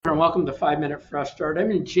welcome to 5 Minute Fresh Start.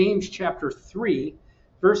 I'm in James chapter 3,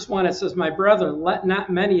 verse 1. It says, "My brethren, let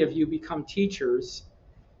not many of you become teachers,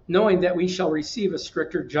 knowing that we shall receive a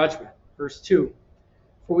stricter judgment." Verse 2,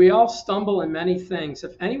 "For we all stumble in many things.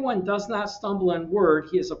 If anyone does not stumble in word,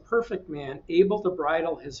 he is a perfect man, able to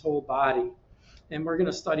bridle his whole body." And we're going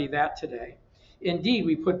to study that today. "Indeed,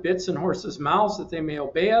 we put bits in horses' mouths that they may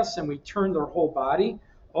obey us, and we turn their whole body.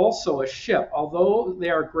 Also a ship, although they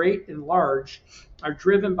are great and large, are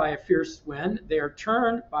driven by a fierce wind. They are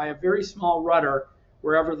turned by a very small rudder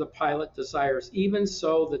wherever the pilot desires. Even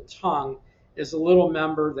so, the tongue is a little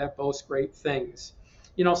member that boasts great things."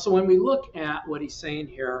 So when we look at what he's saying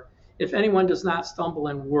here, if anyone does not stumble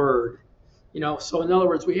in word, so in other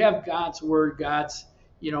words, we have God's word, God's,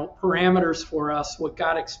 parameters for us, what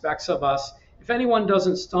God expects of us. If anyone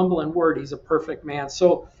doesn't stumble in word, he's a perfect man.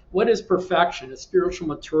 So what is perfection? It's spiritual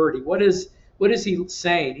maturity. What is he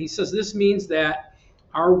saying? He says this means that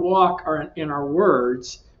our walk in our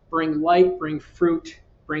words bring light, bring fruit,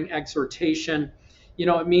 bring exhortation.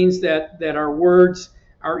 It means that our words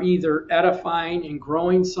are either edifying and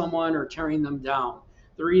growing someone or tearing them down.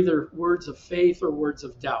 They're either words of faith or words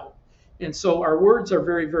of doubt. And so our words are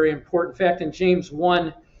very, very important. In fact, in James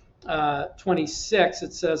 1:26,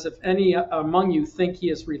 it says, "If any among you think he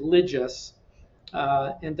is religious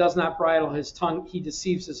and does not bridle his tongue, he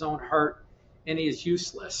deceives his own heart, and he is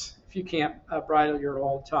useless." If you can't bridle your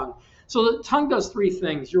own tongue. So the tongue does three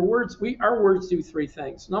things. Our words do three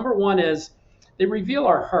things. Number one is they reveal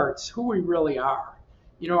our hearts, who we really are.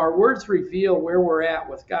 Our words reveal where we're at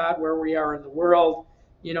with God, where we are in the world.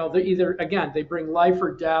 They bring life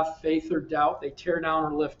or death, faith or doubt. They tear down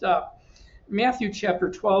or lift up. Matthew chapter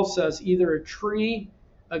 12 says either a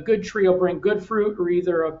good tree will bring good fruit, or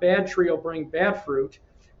either a bad tree will bring bad fruit.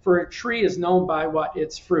 For a tree is known by what?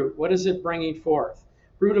 Its fruit. What is it bringing forth?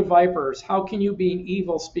 Brood of vipers, how can you, being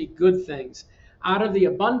evil, speak good things? Out of the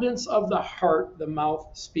abundance of the heart, the mouth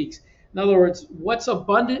speaks. In other words, what's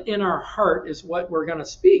abundant in our heart is what we're going to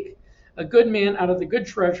speak. A good man out of the good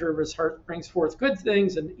treasure of his heart brings forth good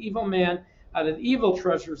things, and an evil man out of the evil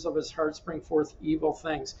treasures of his heart bring forth evil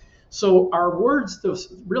things. So our words,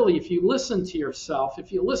 really, if you listen to yourself,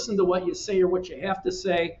 if you listen to what you say or what you have to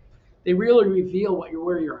say, they really reveal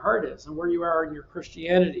where your heart is and where you are in your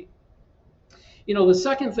Christianity. The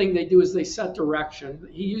second thing they do is they set direction.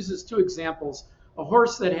 He uses two examples: a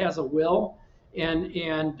horse that has a will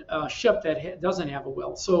and a ship that doesn't have a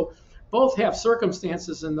will. So both have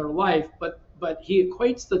circumstances in their life, but he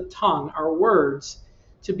equates the tongue, our words,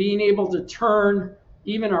 to being able to turn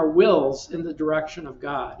even our wills in the direction of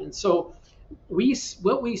God. And so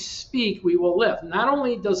what we speak, we will live. Not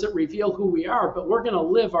only does it reveal who we are, but we're going to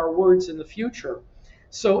live our words in the future.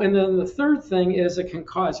 So, and then the third thing is it can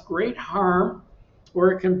cause great harm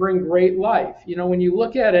or it can bring great life. When you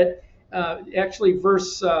look at it, actually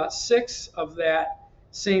verse 6 of that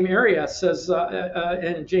same area says,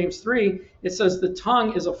 in James 3, it says, "The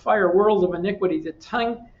tongue is a fire, world of iniquity. The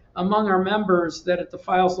tongue among our members, that it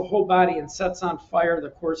defiles the whole body and sets on fire the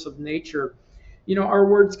course of nature." Our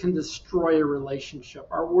words can destroy a relationship.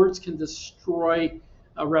 Our words can destroy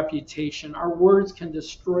a reputation. Our words can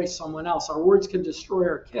destroy someone else. Our words can destroy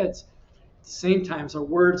our kids. At the same time, our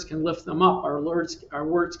words can lift them up. Our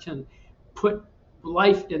words can put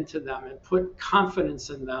life into them and put confidence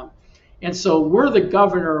in them. And so we're the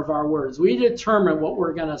governor of our words. We determine what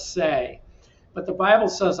we're going to say. But the Bible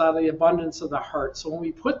says out of the abundance of the heart. So when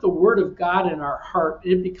we put the word of God in our heart,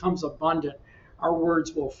 it becomes abundant. Our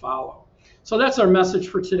words will follow. So that's our message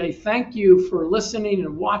for today. Thank you for listening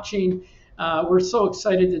and watching. We're so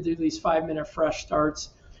excited to do these 5-minute fresh starts.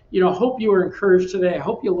 Hope you were encouraged today. I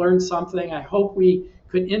hope you learned something. I hope we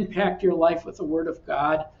could impact your life with the word of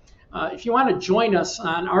God. If you want to join us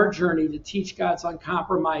on our journey to teach God's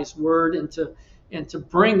uncompromised word and to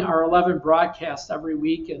bring our 11 broadcasts every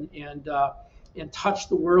week and touch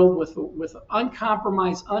the world with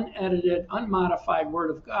uncompromised, unedited, unmodified word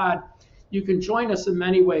of God, you can join us in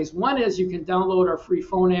many ways. One is you can download our free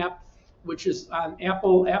phone app, which is on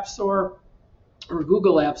Apple App Store or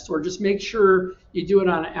Google App Store. Just make sure you do it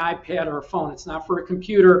on an iPad or a phone. It's not for a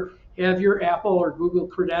computer. Have your Apple or Google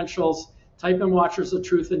credentials. Type in Watchers of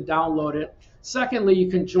Truth and download it. Secondly, you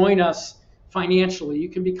can join us financially. You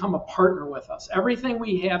can become a partner with us. Everything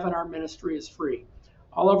we have in our ministry is free.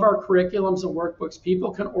 All of our curriculums and workbooks,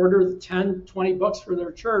 people can order the 10, 20 books for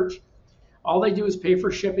their church. All they do is pay for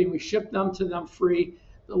shipping. We ship them to them free.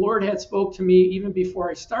 The Lord had spoke to me even before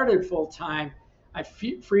I started full time. I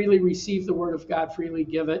freely receive the word of God, freely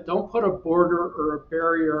give it. Don't put a border or a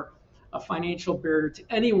barrier, a financial barrier to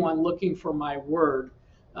anyone looking for my word.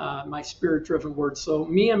 my spirit-driven word. So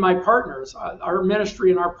me and my partners, our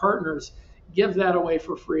ministry and our partners, give that away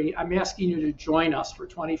for free. I'm asking you to join us for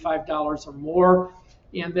 $25 or more.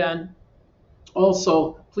 And then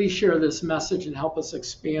also, please share this message and help us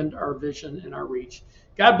expand our vision and our reach.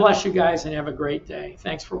 God bless you guys and have a great day.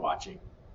 Thanks for watching.